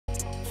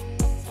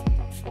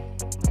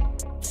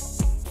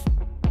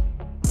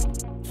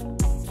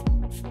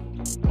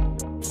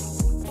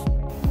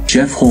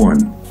Jeff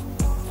Horn.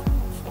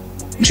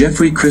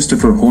 Jeffrey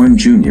Christopher Horn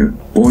Jr.,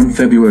 born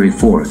February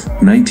 4,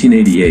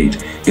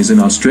 1988, is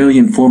an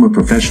Australian former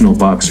professional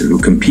boxer who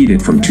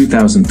competed from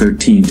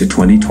 2013 to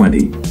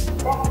 2020.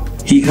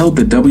 He held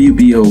the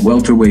WBO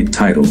welterweight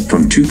title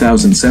from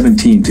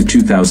 2017 to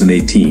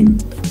 2018.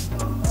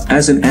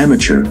 As an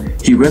amateur,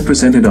 he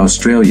represented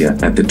Australia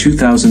at the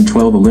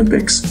 2012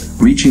 Olympics,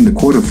 reaching the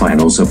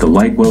quarterfinals of the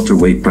light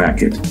welterweight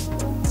bracket.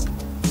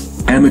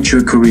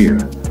 Amateur career.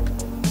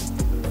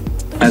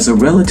 As a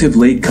relative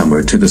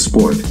latecomer to the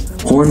sport,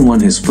 Horn won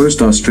his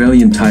first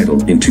Australian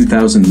title in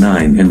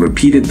 2009 and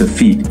repeated the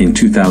feat in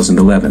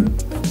 2011.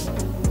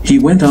 He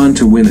went on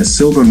to win a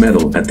silver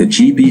medal at the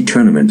GB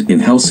tournament in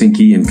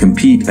Helsinki and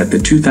compete at the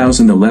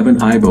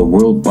 2011 IBO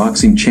World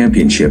Boxing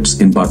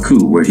Championships in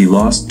Baku, where he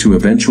lost to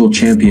eventual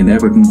champion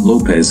Everton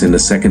Lopez in the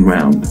second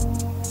round.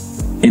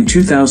 In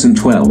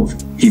 2012,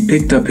 he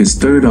picked up his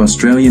third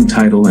Australian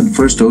title and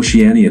first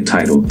Oceania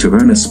title to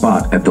earn a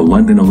spot at the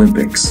London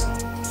Olympics.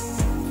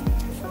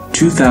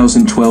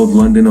 2012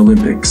 London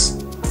Olympics.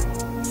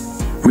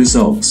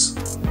 Results.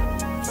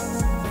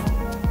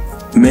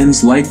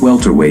 Men's light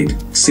welterweight,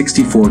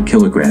 64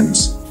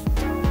 kilograms.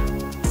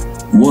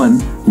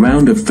 1.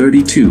 Round of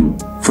 32,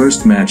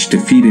 first match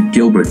defeated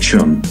Gilbert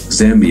Chung,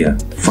 Zambia,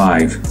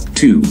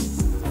 5-2.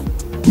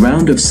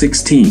 Round of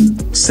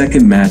 16,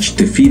 second match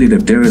defeated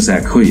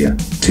Abderazak Huya,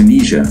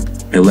 Tunisia,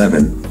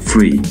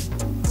 11-3.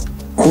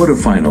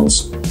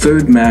 Quarterfinals,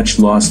 third match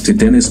lost to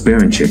Denis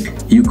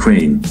Berenchik,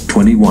 Ukraine,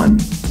 21.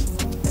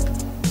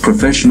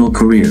 Professional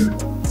career.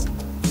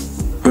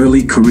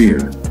 Early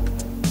career.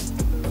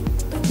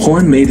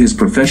 Horn made his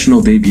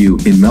professional debut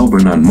in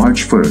Melbourne on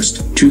March 1,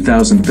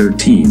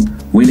 2013,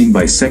 winning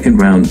by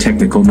second-round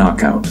technical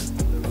knockout.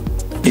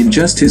 In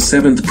just his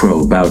seventh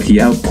pro bout,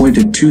 he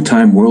outpointed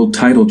two-time world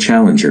title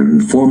challenger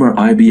and former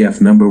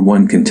IBF No.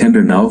 1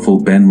 contender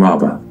Naufal Ben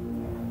Rabah.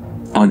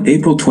 On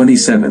April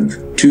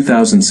 27,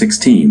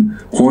 2016,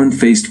 Horn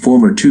faced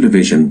former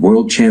two-division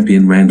world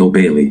champion Randall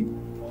Bailey.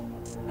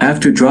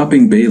 After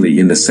dropping Bailey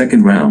in the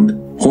second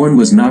round, Horn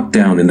was knocked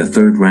down in the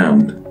third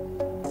round.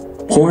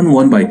 Horn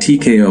won by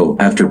TKO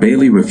after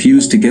Bailey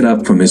refused to get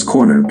up from his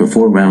corner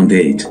before round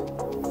 8.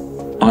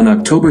 On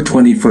October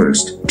 21,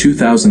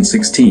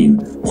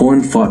 2016,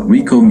 Horn fought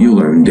Rico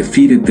Müller and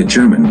defeated the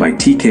German by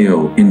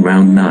TKO in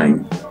round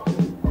 9.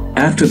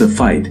 After the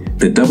fight,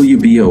 the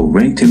WBO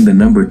ranked him the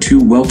number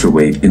 2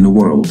 welterweight in the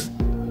world.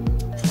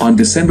 On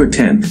December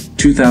 10,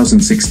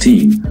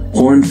 2016,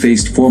 Horn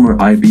faced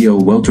former IBO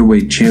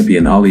welterweight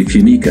champion Ali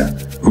Funica,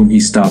 whom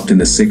he stopped in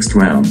the 6th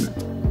round.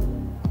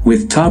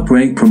 With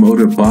top-ranked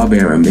promoter Bob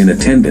Arum in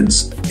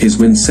attendance, his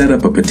win set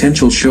up a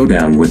potential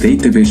showdown with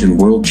 8th-division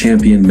world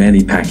champion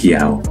Manny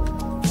Pacquiao.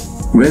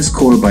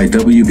 Rescore by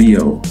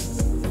WBO.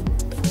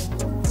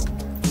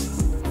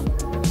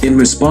 In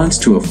response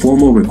to a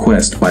formal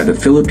request by the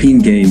Philippine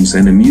Games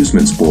and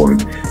Amusements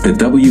Board, the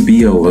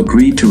WBO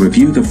agreed to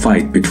review the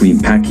fight between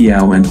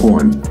Pacquiao and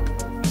Horn.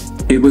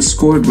 It was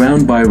scored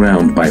round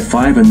by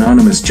 5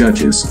 anonymous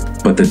judges,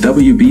 but the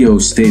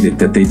WBO stated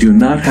that they do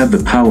not have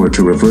the power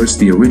to reverse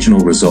the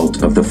original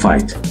result of the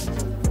fight.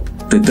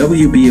 The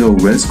WBO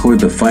rescored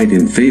the fight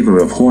in favor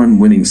of Horn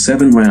winning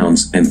 7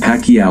 rounds and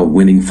Pacquiao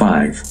winning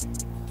 5.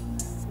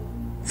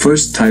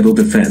 First title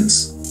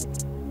defense.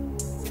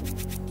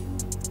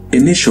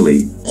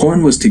 Initially,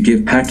 Horn was to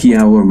give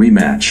Pacquiao a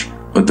rematch,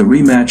 but the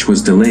rematch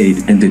was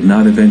delayed and did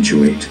not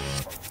eventuate.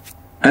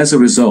 As a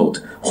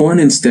result, Horn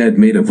instead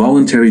made a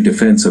voluntary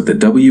defense of the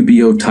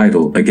WBO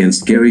title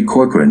against Gary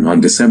Corcoran on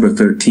December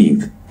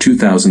 13,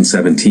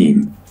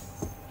 2017.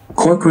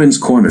 Corcoran's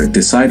corner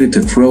decided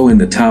to throw in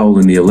the towel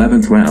in the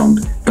 11th round,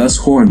 thus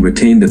Horn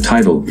retained the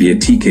title via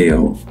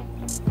TKO.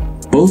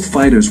 Both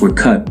fighters were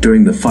cut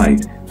during the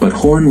fight, but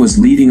Horn was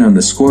leading on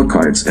the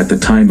scorecards at the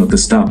time of the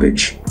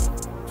stoppage.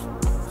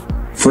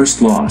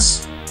 First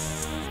loss.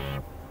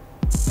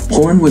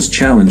 Horn was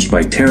challenged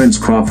by Terence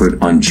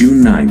Crawford on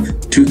June 9,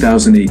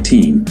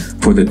 2018,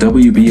 for the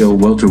WBO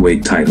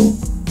welterweight title.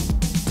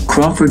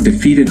 Crawford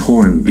defeated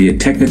Horn via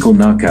technical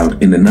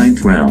knockout in the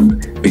 9th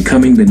round,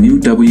 becoming the new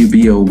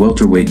WBO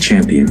welterweight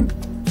champion.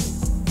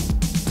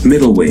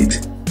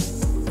 Middleweight.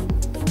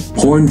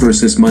 Horn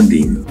vs.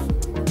 Mundine.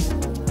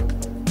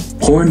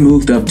 Horn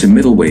moved up to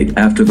middleweight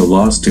after the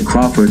loss to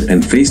Crawford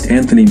and faced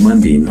Anthony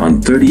Mundine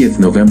on 30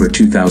 November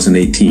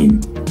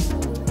 2018.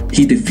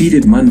 He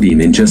defeated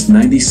Mundine in just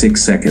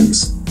 96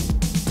 seconds.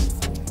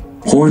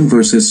 Horn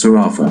vs.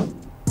 Zarafa.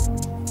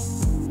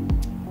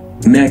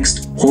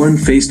 Next, Horn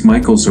faced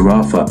Michael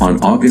Zarafa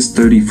on August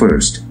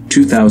 31,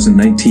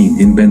 2019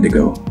 in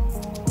Bendigo.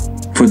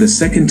 For the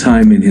second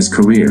time in his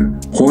career,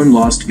 Horn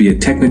lost via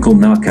technical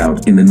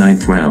knockout in the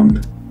 9th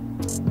round.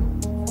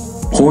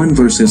 Horn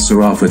vs.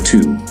 Zarafa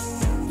 2.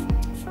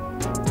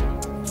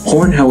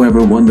 Horn,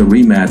 however, won the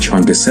rematch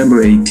on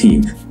December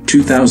 18,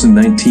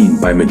 2019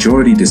 by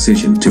majority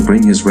decision to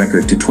bring his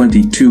record to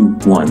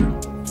 22-1.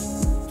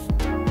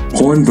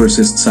 Horn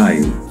vs.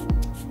 Tsayu.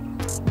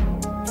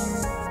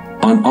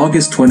 On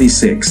August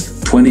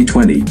 26,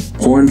 2020,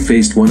 Horn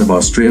faced one of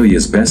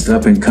Australia's best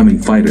up-and-coming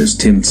fighters,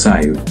 Tim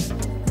Tszyu.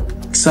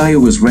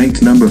 Tszyu was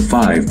ranked number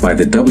 5 by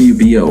the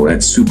WBO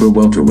at super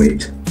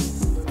welterweight.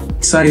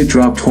 Tszyu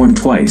dropped Horn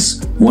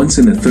twice, once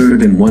in the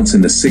 3rd and once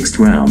in the 6th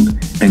round,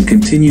 and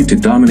continued to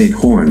dominate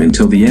Horn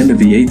until the end of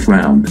the 8th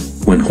round,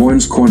 when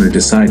Horn's corner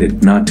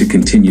decided not to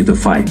continue the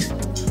fight.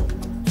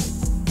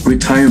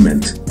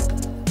 Retirement.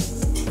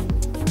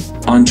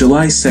 On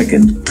July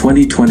 2,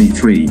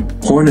 2023,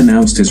 Horn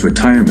announced his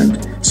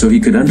retirement, so he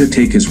could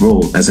undertake his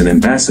role as an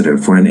ambassador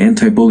for an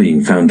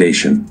anti-bullying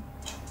foundation.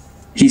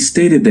 He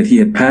stated that he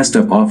had passed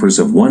up offers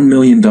of $1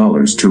 million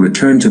to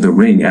return to the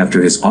ring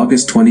after his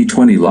August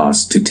 2020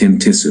 loss to Tim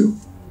Tszyu.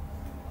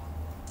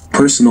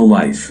 Personal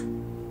life.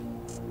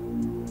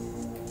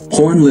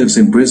 Horn lives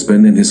in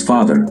Brisbane and his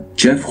father,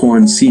 Jeff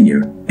Horn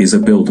Sr., is a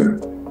builder.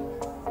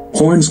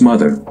 Horn's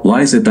mother,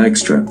 Liza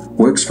Dykstra,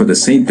 works for the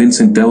St.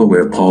 Vincent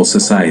Delaware Paul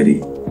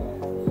Society.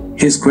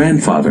 His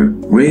grandfather,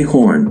 Ray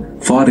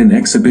Horn, fought in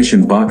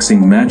exhibition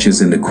boxing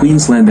matches in the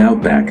Queensland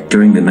Outback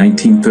during the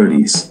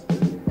 1930s.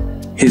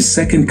 His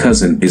second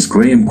cousin is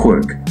Graham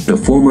Quirk, the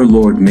former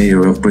Lord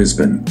Mayor of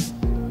Brisbane.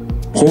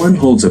 Horn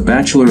holds a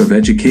Bachelor of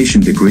Education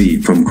degree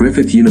from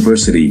Griffith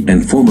University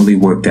and formerly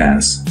worked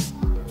as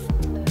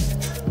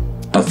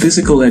a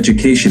physical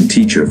education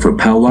teacher for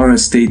Paulara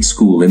State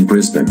School in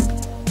Brisbane.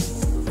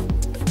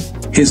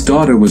 His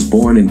daughter was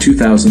born in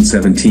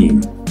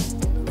 2017.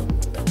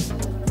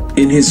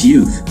 In his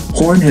youth,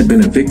 Horn had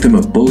been a victim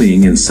of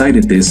bullying and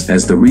cited this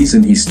as the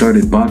reason he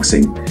started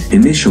boxing,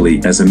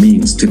 initially as a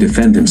means to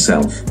defend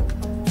himself.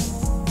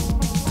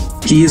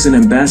 He is an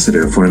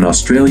ambassador for an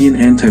Australian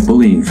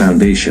anti-bullying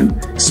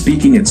foundation,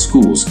 speaking at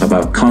schools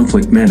about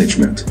conflict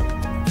management.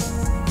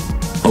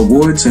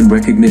 Awards and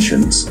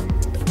recognitions.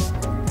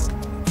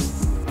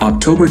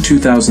 October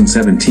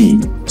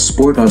 2017,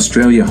 Sport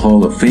Australia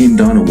Hall of Fame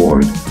Don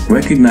Award,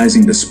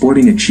 recognizing the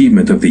sporting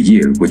achievement of the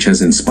year which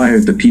has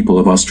inspired the people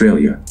of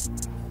Australia.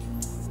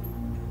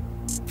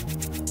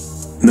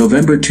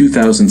 November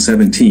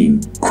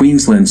 2017,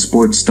 Queensland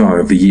Sports Star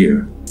of the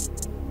Year.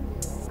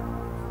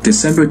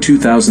 December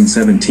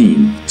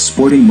 2017,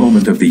 Sporting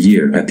Moment of the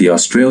Year at the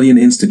Australian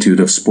Institute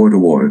of Sport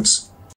Awards.